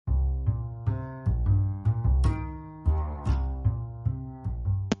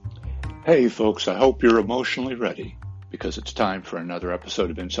Hey folks, I hope you're emotionally ready because it's time for another episode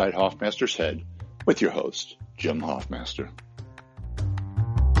of Inside Hoffmaster's Head with your host, Jim Hoffmaster.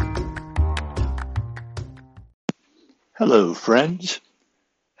 Hello friends,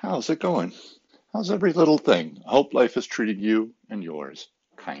 how's it going? How's every little thing? I hope life is treating you and yours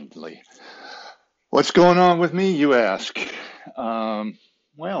kindly. What's going on with me, you ask?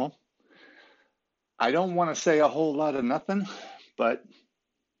 Well, I don't want to say a whole lot of nothing, but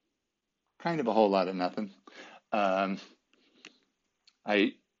kind of a whole lot of nothing. Um,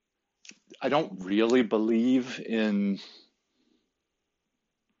 I I don't really believe in,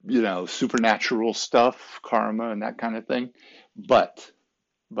 supernatural stuff, karma and that kind of thing. But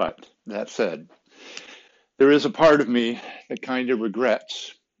that said, there is a part of me that kind of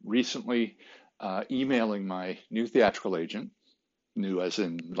regrets recently emailing my new theatrical agent, new as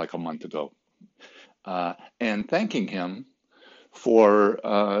in like a month ago, and thanking him for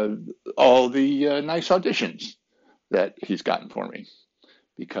all the nice auditions that he's gotten for me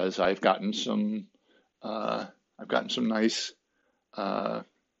because uh, I've gotten some nice, uh,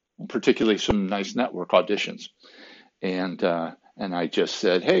 particularly some nice network auditions, and I just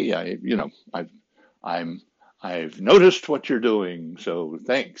said, hey, I'm I've noticed what you're doing, so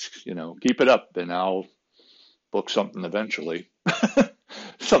thanks, keep it up, and I'll book something eventually,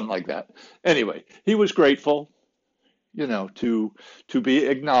 something like that. Anyway, he was grateful, to be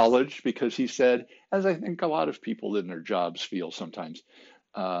acknowledged because he said, as I think a lot of people in their jobs feel sometimes,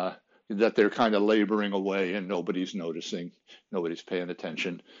 uh, that they're kind of laboring away and nobody's noticing, nobody's paying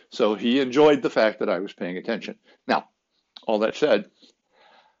attention. So he enjoyed the fact that I was paying attention. Now, all that said,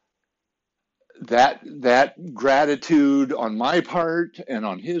 that gratitude on my part and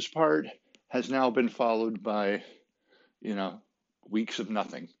on his part has now been followed by, you know, weeks of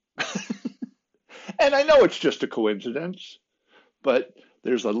nothing. And I know it's just a coincidence, but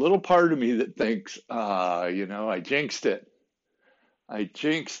there's a little part of me that thinks, I jinxed it. I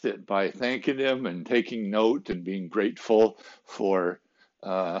jinxed it by thanking him and taking note and being grateful for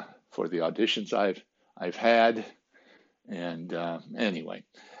for the auditions I've had. And anyway,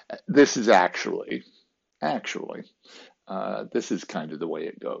 this is actually, this is kind of the way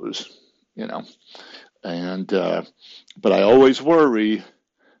it goes, you know. And but I always worry,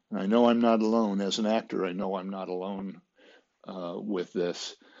 and I know I'm not alone as an actor. I know I'm not alone with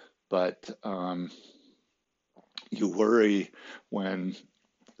this, but you worry when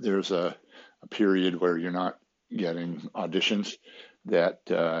there's a period where you're not getting auditions that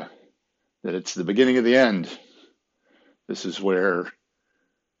that it's the beginning of the end. This is where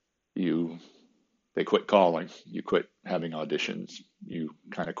you they quit calling, you quit having auditions, you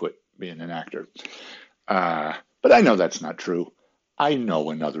kind of quit being an actor. But I know that's not true. I know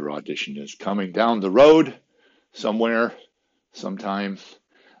another audition is coming down the road somewhere, sometime,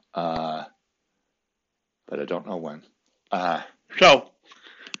 uh, but I don't know when. So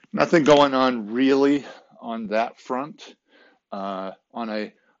nothing going on really on that front. On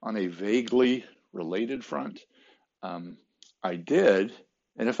a vaguely related front, um, I did,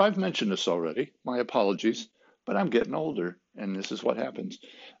 and if I've mentioned this already, my apologies, but I'm getting older, and this is what happens.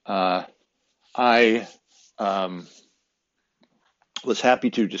 Uh, I um, was happy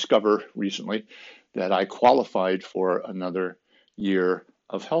to discover recently that I qualified for another year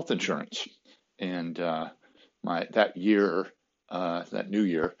of health insurance, and my that year, that new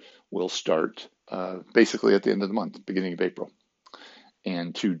year, will start basically at the end of the month, beginning of April.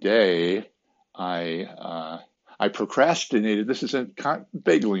 And today, I procrastinated. This is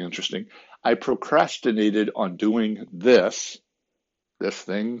vaguely interesting. I procrastinated on doing this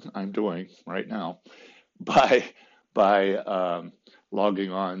thing I'm doing right now by by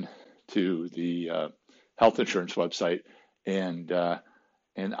logging on to the health insurance website, and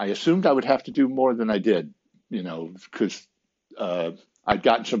and I assumed I would have to do more than I did, because I'd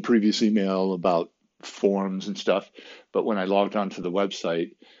gotten some previous email about forms and stuff, but when I logged onto the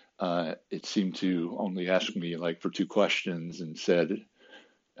website, it seemed to only ask me like for two questions and said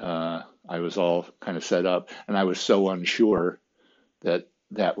I was all kind of set up, and I was so unsure that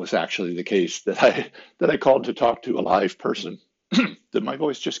that was actually the case that I called to talk to a live person. Did my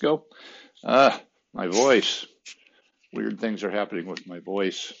voice just go? My voice. Weird things are happening with my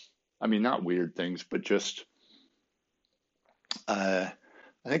voice. I mean, not weird things, but just I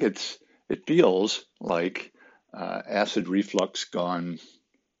think it feels like acid reflux gone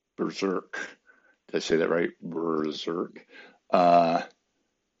berserk. Did I say that right? Berserk. Uh,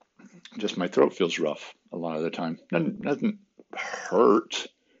 just my throat feels rough a lot of the time. Doesn't hurt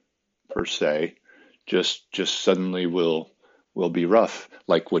per se. Just suddenly will be rough,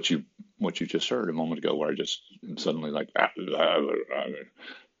 like what you just heard a moment ago, where I just am suddenly like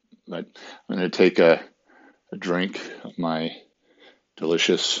But I'm going to take a drink of my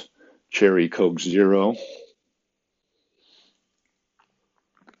delicious cherry Coke Zero,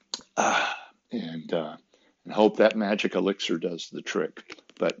 and hope that magic elixir does the trick.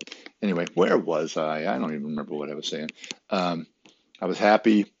 But anyway, where was I? I don't even remember what I was saying. Um, I was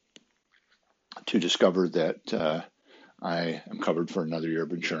happy to discover that I am covered for another year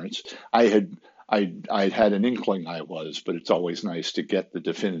of insurance. I'd had an inkling I was, but it's always nice to get the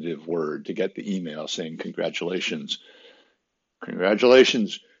definitive word, to get the email saying congratulations,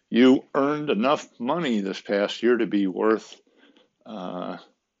 congratulations, you earned enough money this past year uh,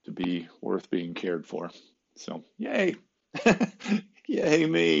 to be worth being cared for. So yay, yay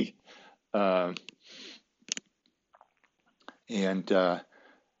me. Uh, and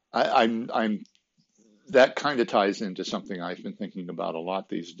I'm that kind of ties into something I've been thinking about a lot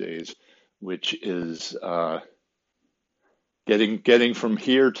these days, which is getting from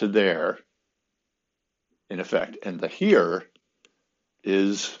here to there, in effect. And the here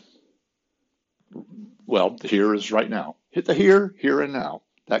is, well, the here is right now. Hit the here and now.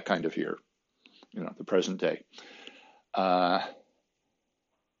 That kind of here, the present day. Uh,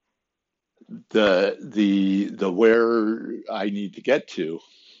 the where I need to get to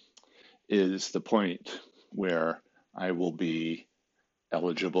is the point where I will be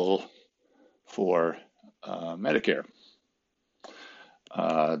eligible for Medicare.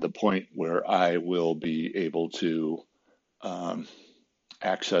 The point where I will be able to um,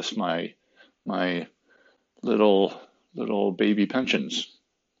 access my little baby pensions,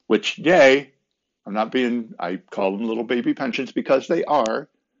 which yay, I call them little baby pensions because they are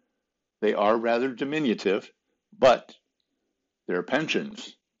rather diminutive, but they're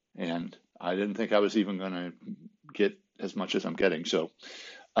pensions, and I didn't think I was even going to get as much as I'm getting. So,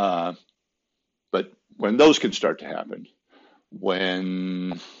 uh, but when those can start to happen,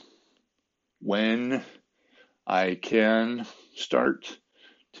 when when I can start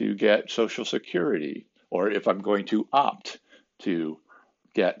to get Social Security, or if I'm going to opt to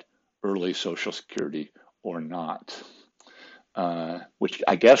get early Social Security or not, which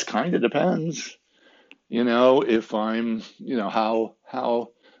I guess kind of depends, if I'm, how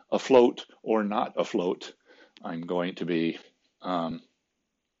afloat or not afloat I'm going to be. Um,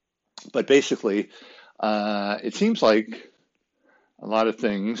 but basically, it seems like a lot of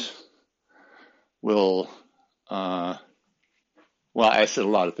things will, uh, well, I said a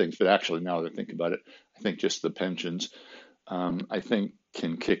lot of things, but actually, now that I think about it, I think just the pensions, I think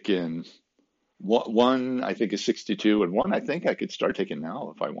can kick in. One, I think is 62, and one I think I could start taking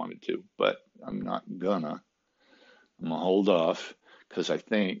now if I wanted to, but I'm not gonna. I'm gonna hold off because I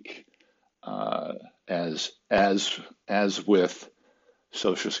think uh, as with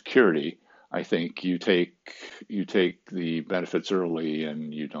Social Security, I think you take the benefits early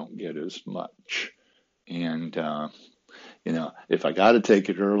and you don't get as much. And if I got to take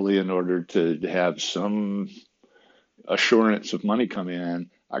it early in order to have some assurance of money come in,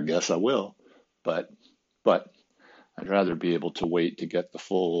 I guess I will. But but I'd rather be able to wait to get the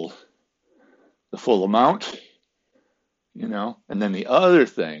full amount, And then the other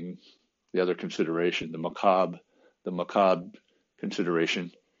consideration, the macabre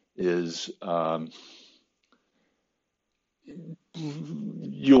consideration is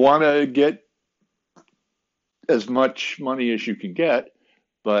you want to get as much money as you can get,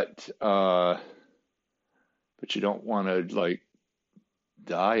 but you don't want to like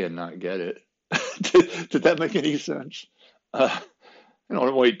die and not get it. Did that make any sense? I don't want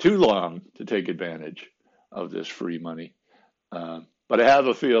to wait too long to take advantage of this free money. But I have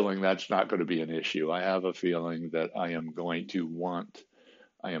a feeling that's not going to be an issue. I have a feeling that I am going to want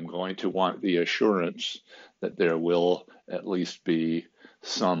the assurance that there will at least be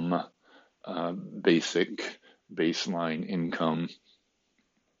some basic baseline income.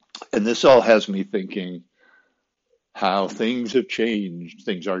 And this all has me thinking how things have changed.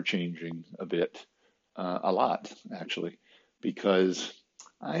 Things are changing a bit, a lot actually, because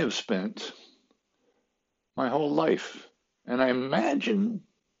I have spent my whole life, and I imagine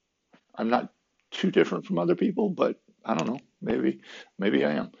I'm not too different from other people, but I don't know. Maybe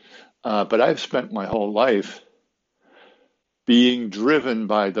I am. But I've spent my whole life being driven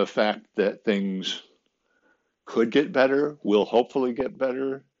by the fact that things could get better, will hopefully get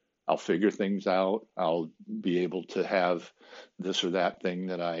better. I'll figure things out. I'll be able to have this or that thing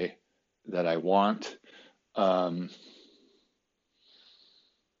that I want. Um,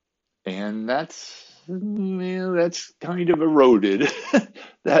 and that's kind of eroded.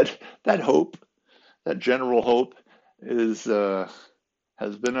 That that hope, that general hope, is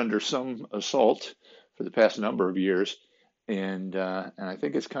has been under some assault for the past number of years, and I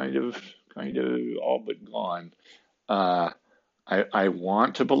think it's kind of all but gone. Uh, I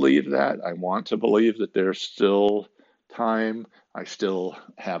want to believe that. I want to believe that there's still time. I still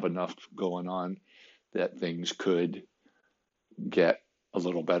have enough going on that things could get a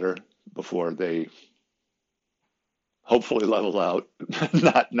little better before they hopefully level out,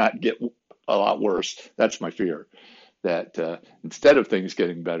 not get a lot worse. That's my fear. That instead of things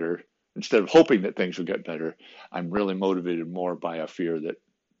getting better, instead of hoping that things will get better, I'm really motivated more by a fear that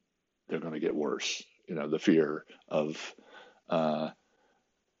they're going to get worse. The fear uh,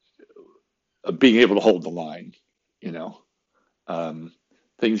 of being able to hold the line. You know, um,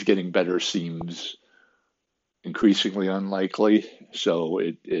 things getting better seems increasingly unlikely. So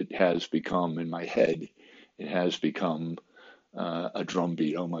it has become in my head, it has become a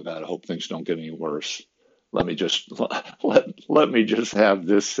drumbeat. Oh my God, I hope things don't get any worse. Let me just let me just have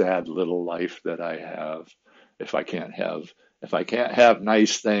this sad little life that I have. If I can't have if I can't have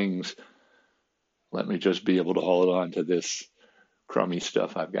nice things, let me just be able to hold on to this crummy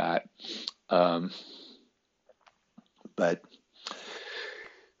stuff I've got. Um, but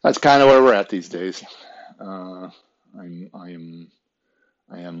that's kind of where we're at these days. Uh, I'm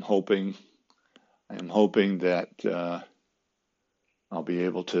I am hoping that I'll be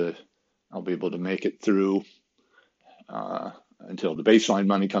able to make it through uh, until the baseline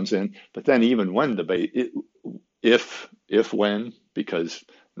money comes in. But then even when if when, because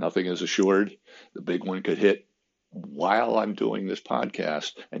nothing is assured, the big one could hit while I'm doing this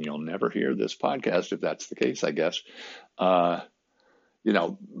podcast, and you'll never hear this podcast if that's the case, I guess. Uh, you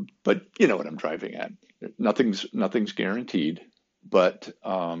know, but you know what I'm driving at. Nothing's guaranteed, but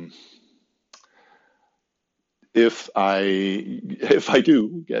if I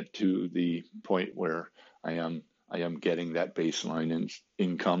do get to the point where I am getting that baseline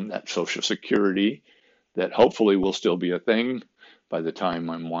income, that Social Security, that hopefully will still be a thing by the time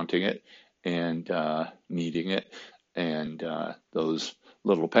I'm wanting it and needing it, and those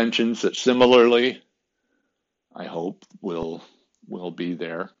little pensions that similarly I hope will be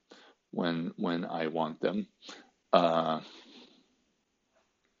there when I want them. Uh,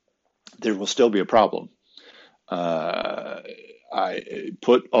 there will still be a problem. Uh, I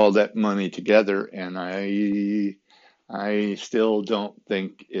put all that money together, and I still don't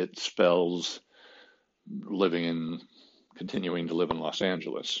think it spells living in continuing to live in Los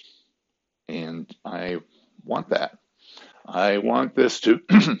Angeles, and I want that. I want this to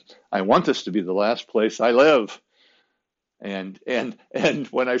I want this to be the last place I live. And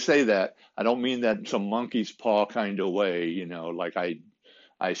when I say that, I don't mean that in some monkey's paw kind of way, like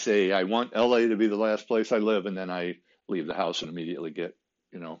I say I want LA to be the last place I live, and then I leave the house and immediately get,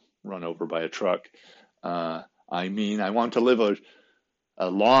 run over by a truck. I mean, I want to live a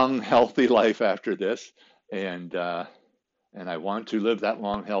long, healthy life after this, and I want to live that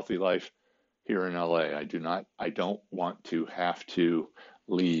long, healthy life here in LA. I don't want to have to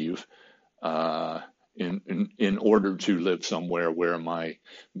leave in order to live somewhere where my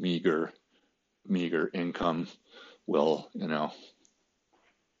meager income will,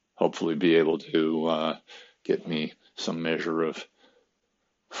 hopefully be able to get me some measure of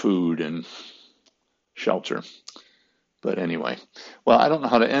food and shelter. But anyway, well, I don't know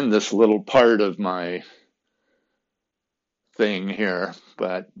how to end this little part of my thing here,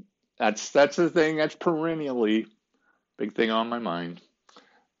 but that's the thing that's perennially big thing on my mind.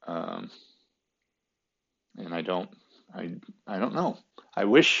 Um, and I don't know. I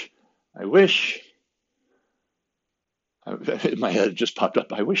wish I wish my head just popped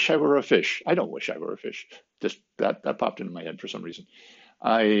up. I wish I were a fish. I don't wish I were a fish. Just that popped into my head for some reason.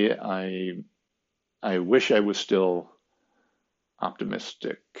 I I wish I was still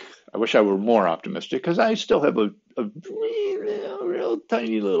optimistic. I wish I were more optimistic because I still have a real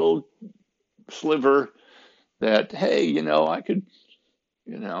tiny little sliver that, hey, you know, I could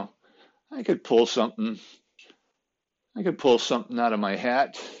pull something. I could pull something out of my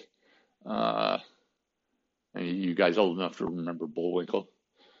hat. Uh, and you guys old enough to remember Bullwinkle?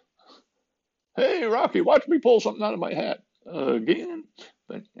 Hey, Rocky, watch me pull something out of my hat again.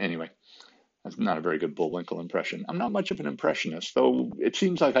 But anyway, that's not a very good Bullwinkle impression. I'm not much of an impressionist, though it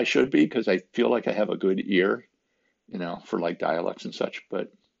seems like I should be because I feel like I have a good ear, for like dialects and such,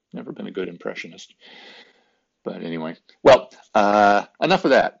 but never been a good impressionist. But anyway, well, enough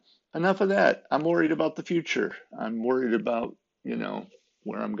of that. Enough of that. I'm worried about the future. I'm worried about,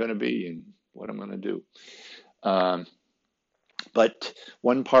 where I'm going to be and what I'm going to do. Um, but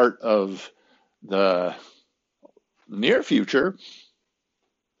one part of the near future,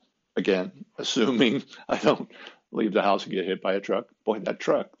 again, assuming I don't leave the house and get hit by a truck. Boy, that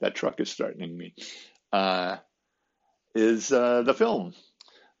truck is threatening me. Uh, is the film.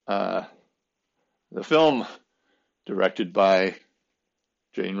 Uh, the film directed by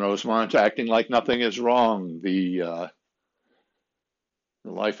Jane Rosemont, Acting Like Nothing Is Wrong, the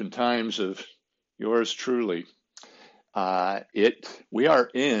life and times of yours truly. We are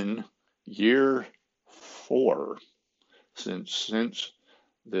in year 4 since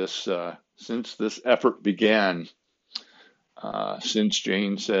this effort began. Since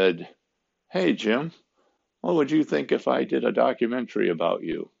Jane said, "Hey Jim, what would you think if I did a documentary about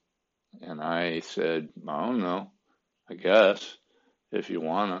you?" And I said, "I don't know. I guess if you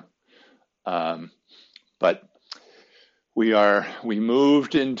wanna." But we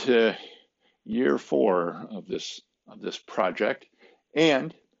moved into year 4 of this project,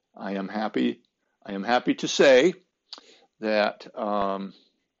 and I am happy to say that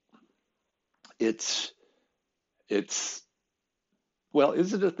it's it's well,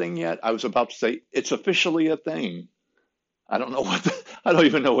 is it a thing yet? I was about to say it's officially a thing. I don't know I don't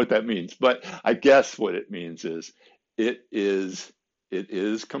even know what that means, but I guess what it means is it is it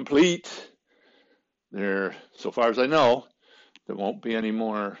is complete. There, so far as I know, there won't be any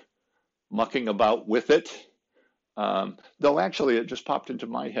more mucking about with it. Though actually, it just popped into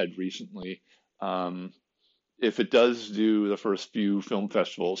my head recently. Um, if it does do the first few film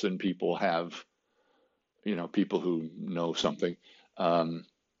festivals and people have, people who know something, um,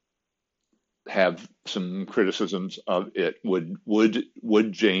 have some criticisms of it, would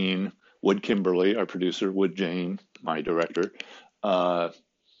Kimberly, our producer, would Jane, my director, uh,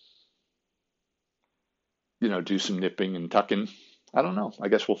 do some nipping and tucking? I don't know. I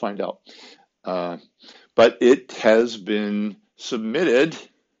guess we'll find out. Uh, but it has been submitted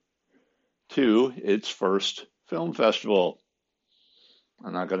to its first film festival.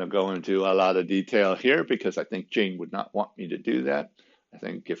 I'm not going to go into a lot of detail here because I think Jane would not want me to do that. I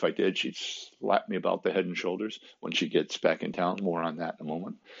think if I did, she'd slap me about the head and shoulders when she gets back in town. More on that in a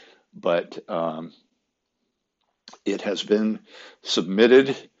moment. But it has been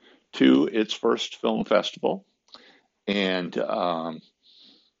submitted to its first film festival, and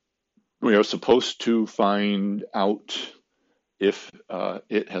we are supposed to find out if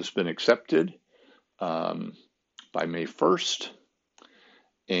it has been accepted um, by May 1st,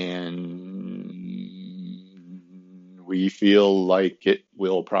 and we feel like it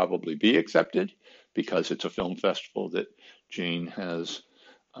will probably be accepted because it's a film festival that Jane has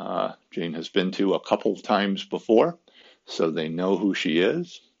been to a couple times before, so they know who she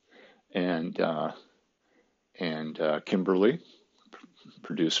is, and Kimberly,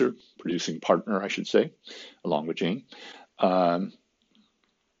 producing partner, I should say, along with Jane, um,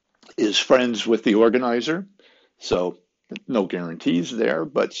 is friends with the organizer. So no guarantees there,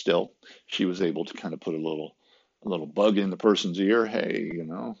 but still, she was able to kind of put a little bug in the person's ear. Hey,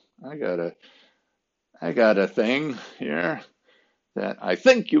 I got a thing here that I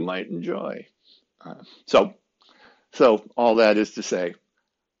think you might enjoy. Uh, so so all that is to say,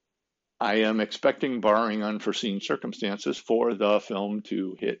 I am expecting, barring unforeseen circumstances, for the film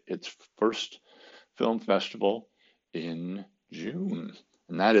to hit its first film festival in June.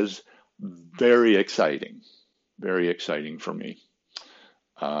 And that is very exciting for me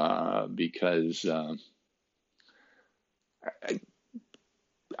because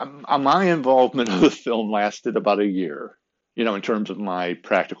my involvement of the film lasted about a year, in terms of my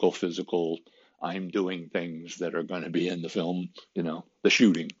practical, physical, I'm doing things that are going to be in the film, the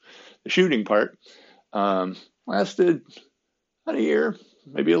shooting. The shooting part lasted about a year,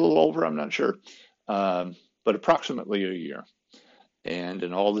 maybe a little over, I'm not sure, but approximately a year. And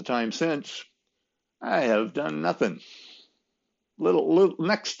in all the time since, I have done nothing, little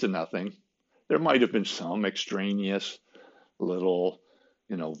next to nothing. There might have been some extraneous little,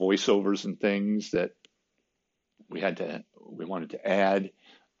 voiceovers and things that we wanted to add.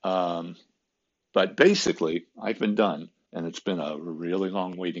 Um, but basically, I've been done, and it's been a really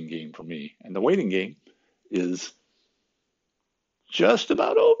long waiting game for me. And the waiting game is just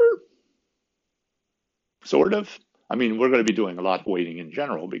about over, sort of. I mean, we're going to be doing a lot of waiting in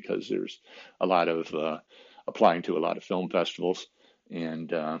general because there's a lot of applying to a lot of film festivals, and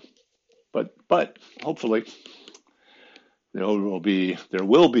but hopefully there will be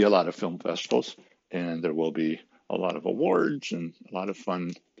a lot of film festivals, and there will be a lot of awards and a lot of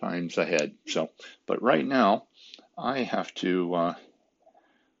fun times ahead. So, but right now, I have to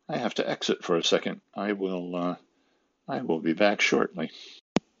exit for a second. I will be back shortly.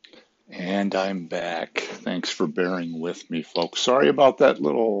 And I'm back. Thanks for bearing with me, folks. Sorry about that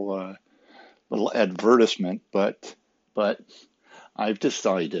little advertisement, but I've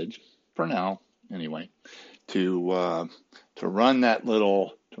decided, for now anyway, to run that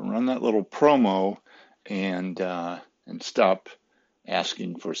little promo and and stop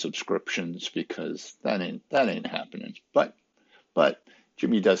asking for subscriptions because that ain't happening. But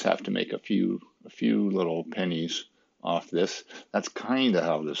Jimmy does have to make a few little pennies off this. That's kind of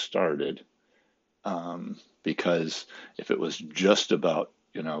how this started. Because if it was just about,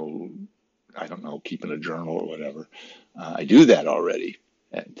 I don't know, keeping a journal or whatever, I do that already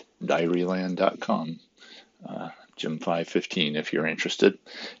at diaryland.com. Jim 515 if you're interested.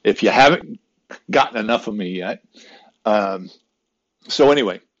 If you haven't gotten enough of me yet. So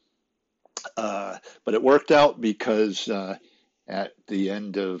anyway, but it worked out because at the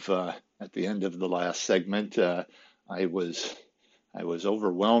end of the last segment, I was I was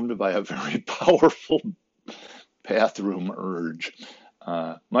overwhelmed by a very powerful bathroom urge,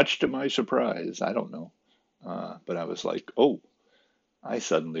 much to my surprise. I don't know, but I was like, oh, I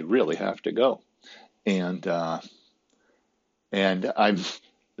suddenly really have to go, and I'm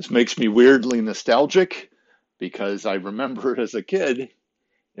this makes me weirdly nostalgic because I remember as a kid,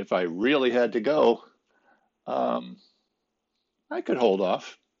 if I really had to go, um, I could hold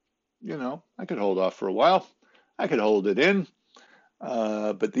off. I could hold off for a while. I could hold it in.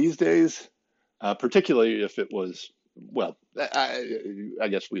 But these days, particularly if it was, well, I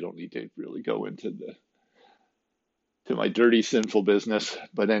guess we don't need to really go into the to my dirty, sinful business.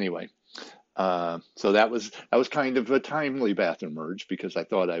 But anyway, so that was kind of a timely bathroom merge because I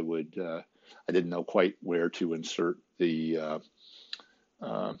thought I would. I didn't know quite where to insert uh,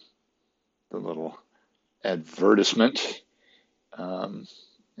 the little advertisement, um,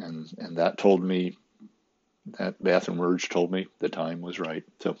 and that bathroom merge told me the time was right.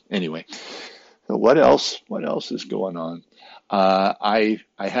 So anyway, so what else? What else is going on? I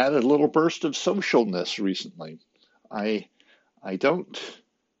had a little burst of socialness recently. I I don't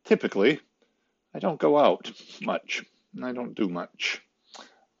typically I don't go out much. I don't do much.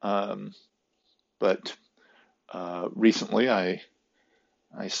 Um, but recently I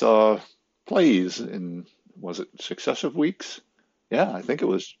saw plays in, was it successive weeks? Yeah, I think it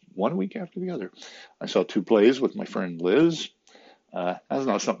was one week after the other. I saw two plays with my friend Liz. That's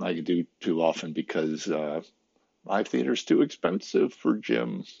not something I could do too often because live theater's too expensive for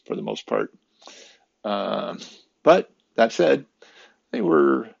Jim for the most part. Uh, but that said, they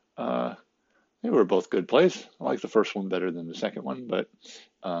were uh, they were both good plays. I like the first one better than the second one,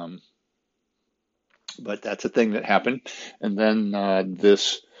 um, but that's a thing that happened. And then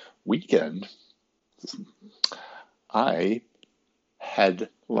this weekend, I had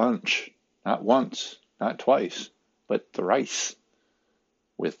lunch, not once, not twice, but thrice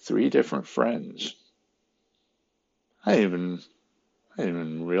with three different friends. I didn't even I didn't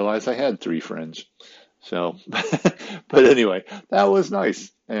even realize I had three friends. So, but anyway, that was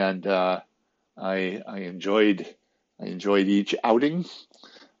nice, and I enjoyed each outing.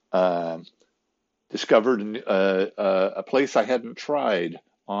 Uh, Discovered a place I hadn't tried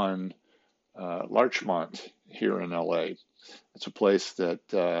on Larchmont here in LA. It's a place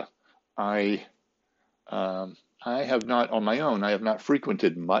that I I have not on my own. I have not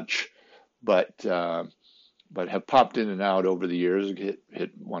frequented much, but have popped in and out over the years.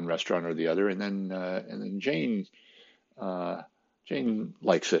 Hit one restaurant or the other, and then uh, Jane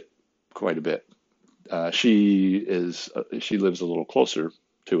likes it quite a bit. She lives a little closer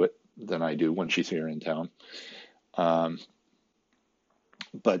to it than I do when she's here in town. Um,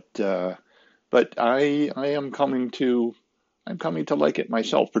 but I am coming to like it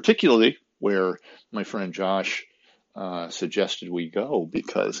myself, particularly where my friend Josh suggested we go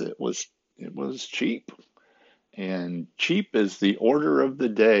because it was cheap, and cheap is the order of the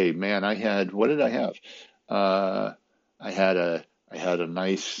day. Man, what did I have? Uh, I had a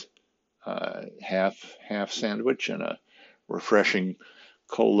nice half sandwich and a refreshing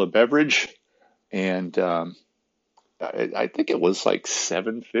cola beverage, and I think it was like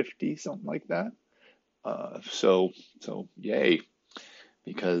 750, something like that. So yay,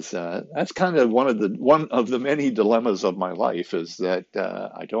 because that's kind of one of the many dilemmas of my life is that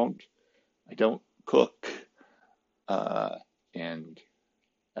I don't cook, uh, and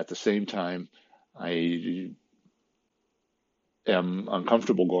at the same time I am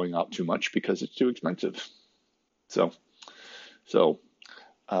uncomfortable going out too much because it's too expensive. So so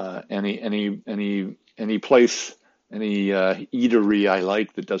any place, any eatery I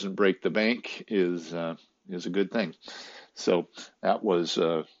like that doesn't break the bank is a good thing. So that was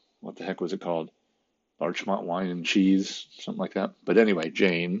what the heck was it called? Larchmont Wine and Cheese, something like that. But anyway,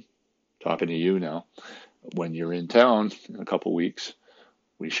 Jane, talking to you now. When you're in town in a couple weeks,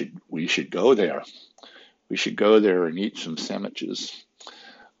 we should go there. We should go there and eat some sandwiches.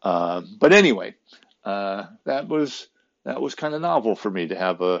 But anyway, that was kind of novel for me to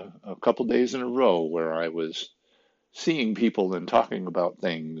have a couple days in a row where I was seeing people and talking about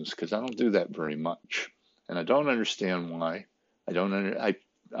things because I don't do that very much, and I don't understand why. I don't under,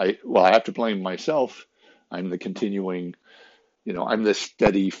 well, I have to blame myself. I'm the continuing, I'm the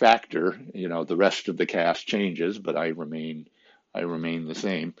steady factor. The rest of the cast changes, but I remain the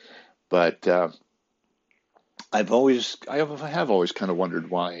same. But I have always kind of wondered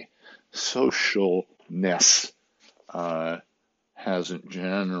why socialness uh, hasn't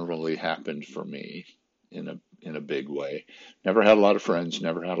generally happened for me in a big way. Never had a lot of friends,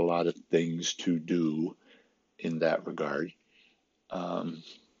 never had a lot of things to do in that regard. Um,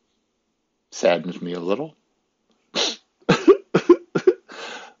 Saddens me a little,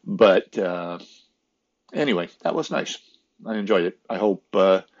 but anyway, that was nice. I enjoyed it. I hope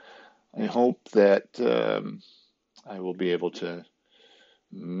that I will be able to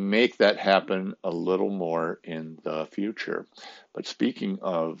make that happen a little more in the future. But speaking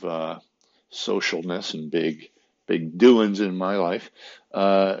of socialness and big doings in my life,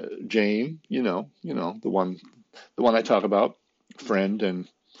 Jane, the one I talk about, friend and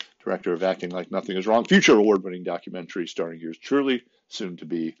director of Acting Like Nothing Is Wrong, future award-winning documentary starring yours truly, soon to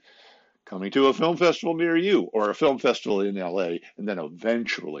be coming to a film festival near you, or a film festival in LA, and then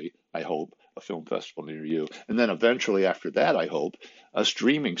eventually, I hope, a film festival near you. And then eventually, after that, I hope, a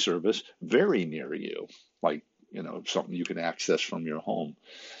streaming service very near you, like, something you can access from your home.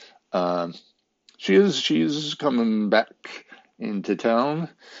 Um, she's coming back into town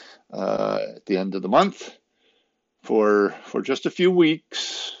at the end of the month for just a few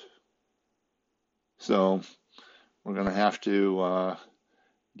weeks. So we're going to have to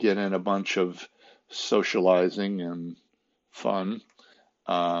get in a bunch of socializing and fun.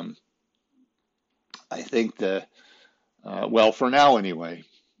 Um, I think well, for now anyway,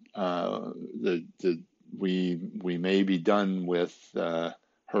 the we may be done with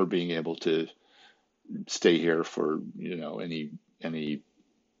her being able to stay here for any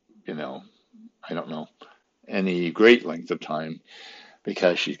you know I don't know, any great length of time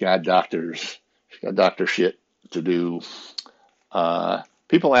because she's got doctor shit to do.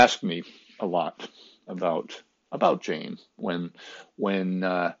 People ask me a lot about Jane when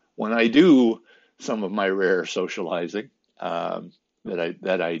I do some of my rare socializing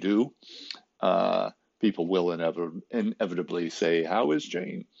that I do. Uh, People will inevitably say, "How is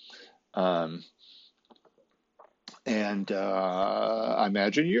Jane?" Um, and I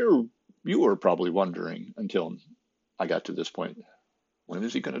imagine you were probably wondering until I got to this point. When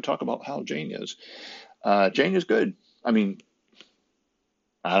is he going to talk about how Jane is? Jane is good. I mean,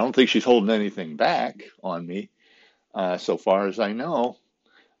 I don't think she's holding anything back on me. So far as I know,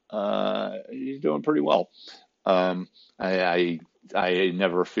 he's doing pretty well. Um, I, I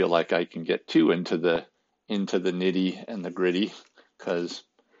never feel like I can get too into the nitty and the gritty because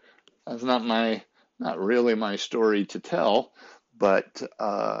that's not really my story to tell. But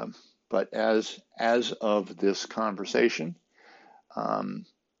as of this conversation, um,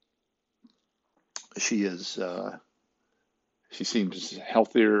 she is she seems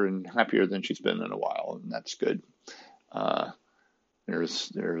healthier and happier than she's been in a while, and that's good. Uh,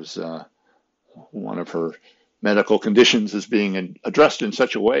 there's one of her medical conditions is being addressed in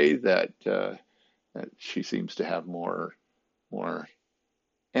such a way that she seems to have more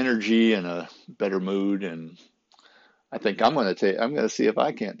energy and a better mood. And I think I'm going to see if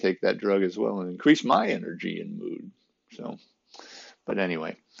I can't take that drug as well and increase my energy and mood. So, but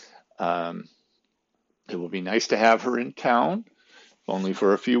anyway, um, it will be nice to have her in town, only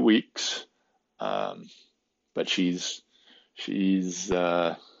for a few weeks. Um, but she's she's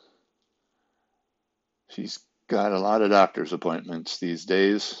got a lot of doctor's appointments these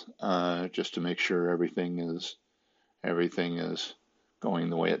days, just to make sure everything is going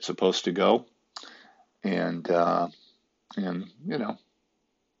the way it's supposed to go. And and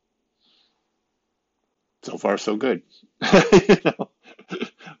so far so good. you know,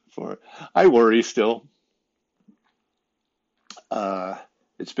 for I worry still. Uh,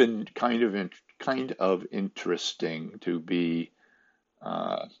 it's been kind of interesting to be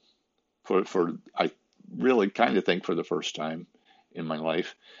uh, for I really kind of think for the first time in my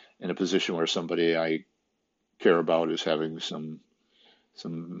life in a position where somebody I care about is having some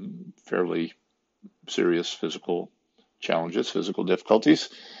fairly serious physical challenges, physical difficulties,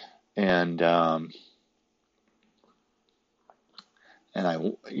 and and I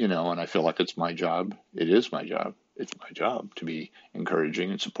feel like it's my job. It is my job. It's my job to be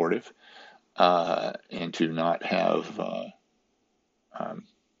encouraging and supportive, and um,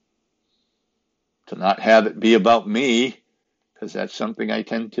 to not have it be about me, because that's something I've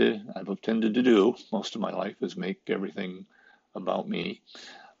tended to do most of my life is make everything about me.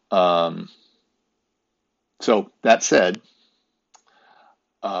 Um, So that said,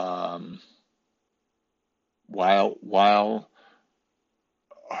 um, while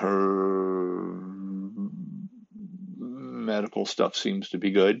her medical stuff seems to be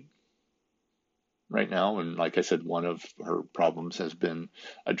good right now, and like I said, one of her problems has been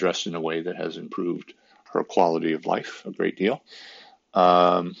addressed in a way that has improved her quality of life a great deal.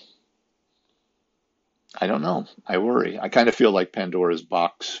 Um, I don't know. I worry. I kind of feel like Pandora's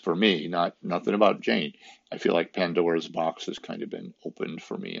box for me, not nothing about Jane. I feel like Pandora's box has kind of been opened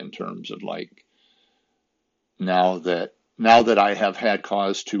for me in terms of like now that I have had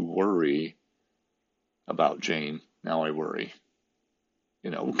cause to worry about Jane, now I worry.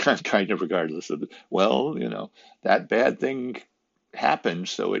 Kind of regardless of well, that bad thing happened,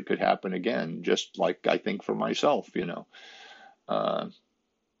 so it could happen again, just like I think for myself. Uh,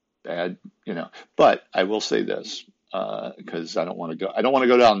 bad, you know. But I will say this, because I don't want to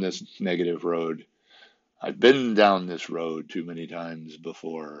go down this negative road. I've been down this road too many times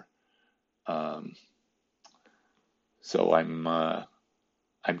before. Um, so I'm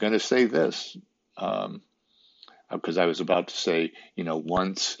going to say this, um, because I was about to say,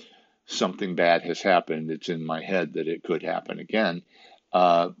 once something bad has happened, it's in my head that it could happen again.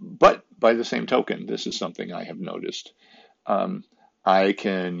 But by the same token, this is something I have noticed. Um, I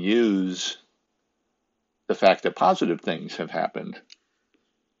can use the fact that positive things have happened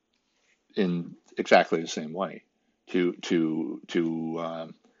in exactly the same way to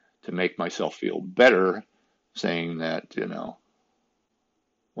make myself feel better, saying that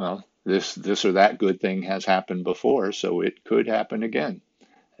well, this or that good thing has happened before, so it could happen again.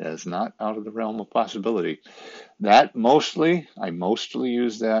 It is not out of the realm of possibility. I mostly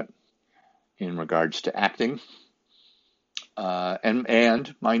use that in regards to acting,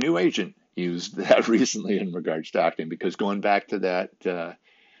 and my new agent used that recently in regards to acting because going back to that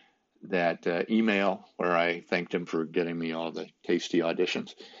email where I thanked him for getting me all the tasty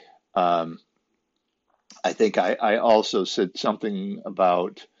auditions. Um, I think I also said something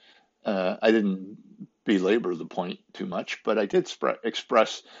about, I didn't belabor the point too much, but I did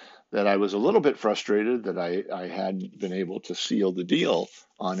express that I was a little bit frustrated that I hadn't been able to seal the deal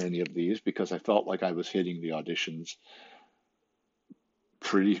on any of these because I felt like I was hitting the auditions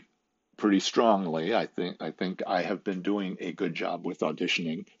pretty pretty strongly. I think I have been doing a good job with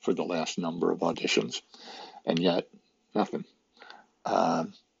auditioning for the last number of auditions, and yet nothing.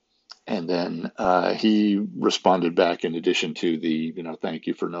 Um, and then he responded back in addition to the, thank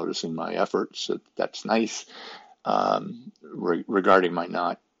you for noticing my efforts. That's nice. Regarding my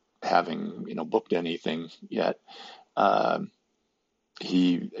not having, booked anything yet, um,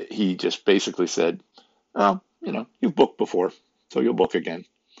 he just basically said, well, you've booked before, so you'll book again.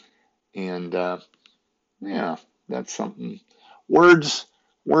 And yeah, that's something. Words,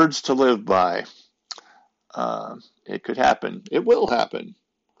 words to live by. It could happen. It will happen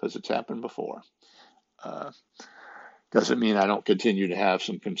because it's happened before. Uh, doesn't mean I don't continue to have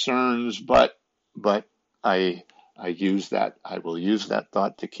some concerns, but I I will use that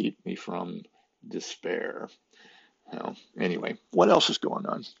thought to keep me from despair. Anyway, what else is going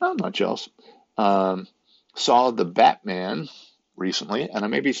on? Not much else. Um, saw the Batman recently, and I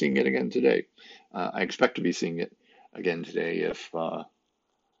may be seeing it again today. I expect to be seeing it again today if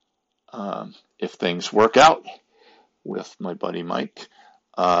things work out with my buddy Mike.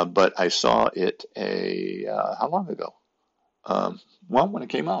 But I saw it how long ago? Um, well, when it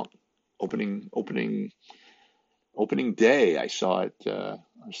came out, opening opening opening day, I saw it.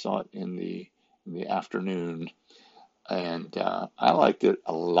 I saw it in the afternoon, and I liked it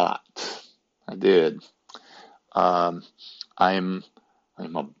a lot. I did. Um, I'm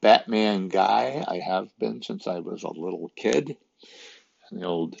I'm a Batman guy. I have been since I was a little kid. The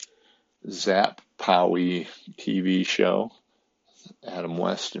old Zap Powie TV show, Adam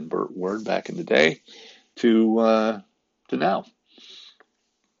West and Burt Ward back in the day, to now.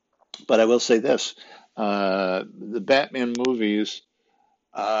 But I will say this: the Batman movies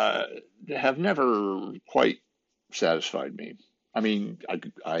uh, have never quite satisfied me. I mean,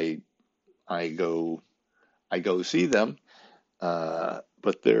 I go I go see them,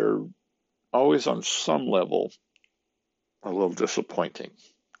 but they're always on some level a little disappointing.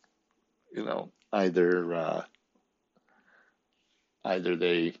 Either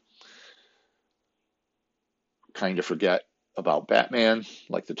they kind of forget about Batman,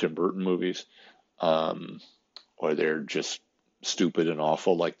 like the Tim Burton movies, um, or they're just stupid and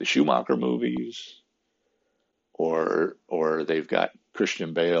awful, like the Schumacher movies, or they've got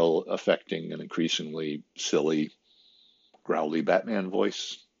Christian Bale affecting an increasingly silly, growly Batman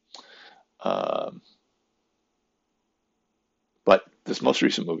voice. Um, but this most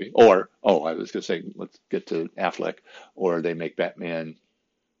recent movie, or I was going to say, let's get to Affleck, or they make Batman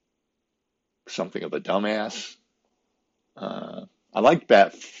something of a dumbass. I liked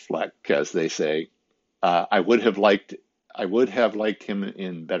Batfleck, as they say. I would have liked him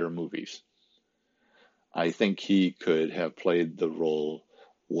in better movies. I think he could have played the role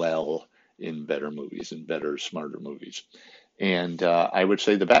well in better movies, in better, smarter movies. And I would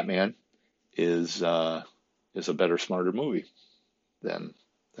say the Batman is a better, smarter movie than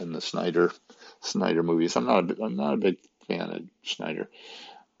the Snyder movies. I'm not a big fan of Snyder.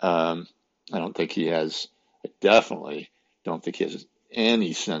 I don't think he has. I definitely don't think he has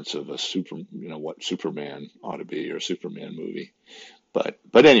any sense of what Superman ought to be, or a Superman movie.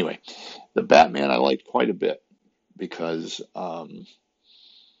 But anyway, the Batman I liked quite a bit because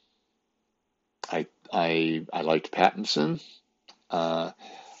I liked Pattinson. Uh,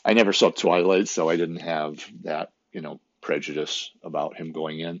 I never saw Twilight, so I didn't have that prejudice about him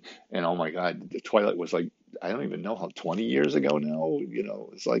going in. And oh my God, the Twilight was like, I don't even know how 20 years ago now.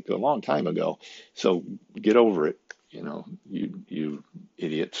 It's like a long time ago. So get over it. You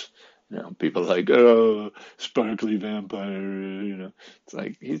idiots. People are like, oh, sparkly vampire. It's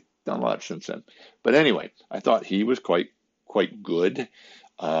like he's done a lot since then. But anyway, I thought he was quite good.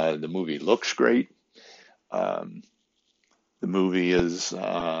 The movie looks great. Um, the movie is.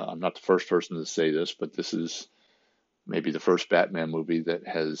 I'm not the first person to say this, but this is maybe the first Batman movie that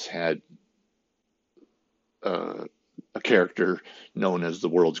has had uh, a character known as the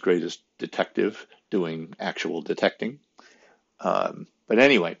world's greatest detective doing actual detecting. But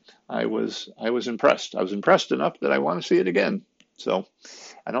anyway, I was impressed. I was impressed enough that I want to see it again. So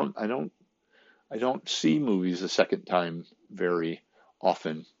I don't I don't I don't see movies a second time very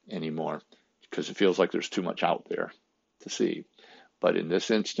often anymore because it feels like there's too much out there to see. But in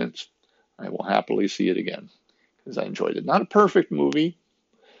this instance, I will happily see it again because I enjoyed it. Not a perfect movie.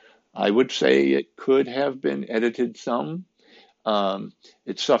 I would say it could have been edited some.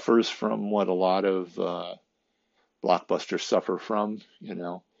 It suffers from what a lot of blockbusters suffer from.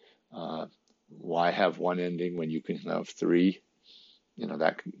 Uh, why have one ending when you can have three?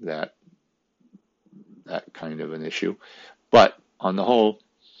 That kind of an issue. But on the whole,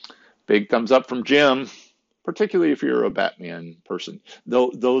 big thumbs up from Jim, particularly if you're a Batman person.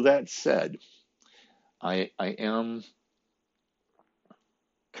 Though that said, I am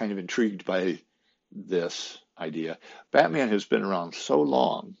kind of intrigued by this idea. Batman has been around so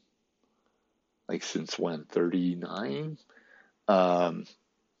long, like since when, 39? Um,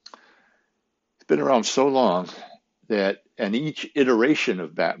 it's been around so long and each iteration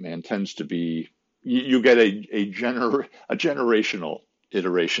of Batman tends to be, you get a generational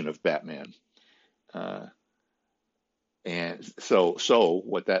iteration of Batman. Uh, and so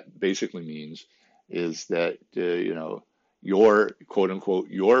what that basically means is that, your quote unquote,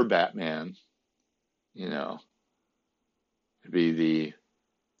 your Batman, you know, be the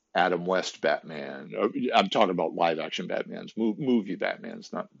Adam West Batman. I'm talking about live action Batmans, movie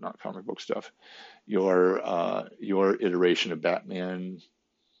Batmans, not comic book stuff. Your iteration of Batman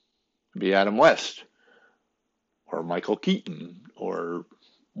be Adam West or Michael Keaton or,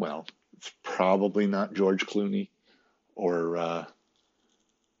 well, it's probably not George Clooney or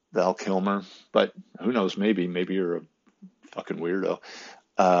Val Kilmer, but who knows? Maybe you're a fucking weirdo.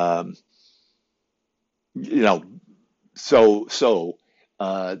 Um, you know,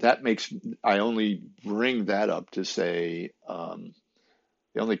 that makes, I only bring that up to say,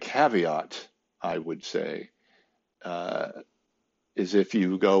 the only caveat I would say uh, is if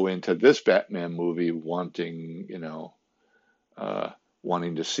you go into this Batman movie uh,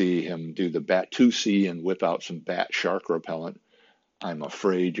 wanting to see him do the Bat 2C and whip out some bat shark repellent, I'm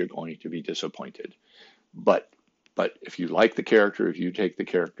afraid you're going to be disappointed. But if you like the character, if you take the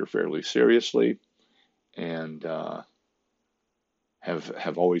character fairly seriously, and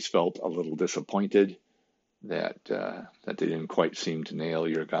have always felt a little disappointed that they didn't quite seem to nail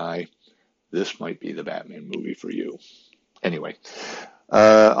your guy, this might be the Batman movie for you. Anyway,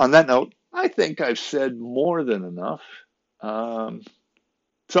 on that note, I think I've said more than enough. Um,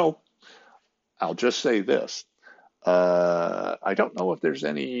 so I'll just say this. I don't know if there's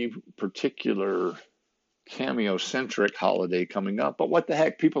any particular cameo-centric holiday coming up, but what the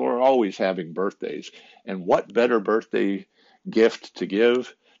heck? People are always having birthdays. And what better birthday gift to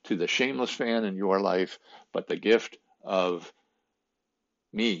give to the shameless fan in your life but the gift of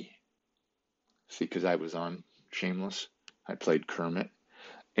me? See, because I was on Shameless, I played Kermit,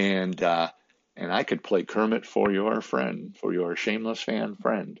 and I could play Kermit for your friend, for your shameless fan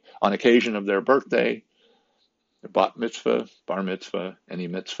friend, on occasion of their birthday, their bat mitzvah, bar mitzvah, any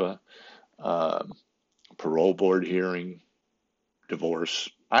mitzvah, um, parole board hearing, divorce,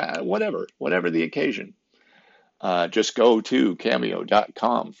 whatever the occasion. Just go to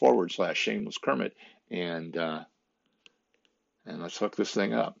cameo.com/shameless Kermit and let's hook this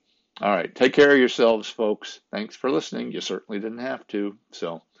thing up. All right. Take care of yourselves, folks. Thanks for listening. You certainly didn't have to,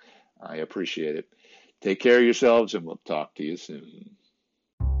 so I appreciate it. Take care of yourselves, and we'll talk to you soon.